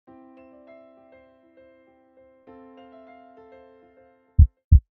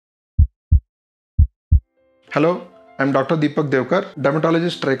Hello, I'm Dr. Deepak Devakar,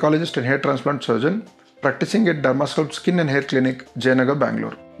 dermatologist, trichologist and hair transplant surgeon, practicing at Dermasculpt Skin and Hair Clinic, Jayanagar,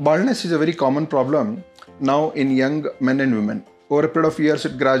 Bengaluru. Baldness is a very common problem now in young men and women. Over a period of years,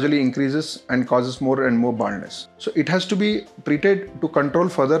 it gradually increases and causes more and more baldness. So it has to be treated to control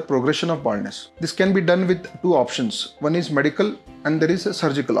further progression of baldness. This can be done with two options. One is medical and there is a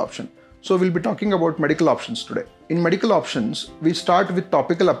surgical option. So we'll be talking about medical options today. In medical options, we start with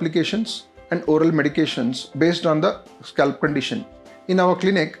topical applications and oral medications based on the scalp condition. In our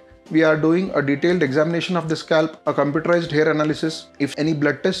clinic, we are doing a detailed examination of the scalp, a computerized hair analysis, if any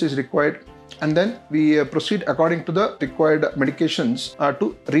blood test is required, and then we proceed according to the required medications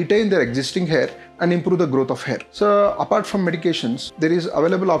to retain their existing hair and improve the growth of hair. So apart from medications, there is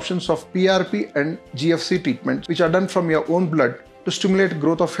available options of PRP and GFC treatments which are done from your own blood to stimulate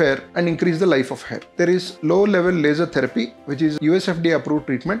growth of hair and increase the life of hair. There is low-level laser therapy, which is US-FDA approved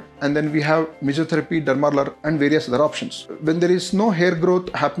treatment, and then we have mesotherapy, dermaroller, and various other options. When there is no hair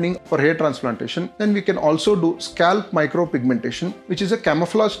growth happening for hair transplantation, then we can also do scalp micropigmentation, which is a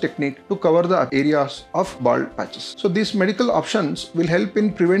camouflage technique to cover the areas of bald patches. So these medical options will help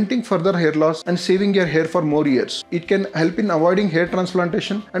in preventing further hair loss and saving your hair for more years. It can help in avoiding hair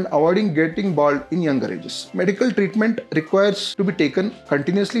transplantation and avoiding getting bald in younger ages. Medical treatment requires to be taken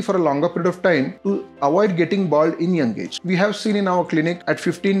continuously for a longer period of time to avoid getting bald in young age. We have seen in our clinic at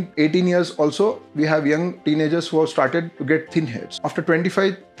 15-18 years also, we have young teenagers who have started to get thin hairs. After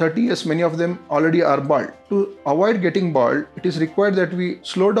 25-30 years, many of them already are bald. To avoid getting bald, it is required that we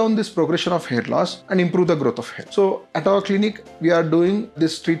slow down this progression of hair loss and improve the growth of hair. So at our clinic, we are doing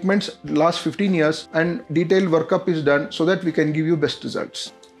these treatments last 15 years and detailed workup is done so that we can give you best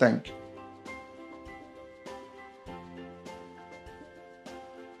results. Thank you.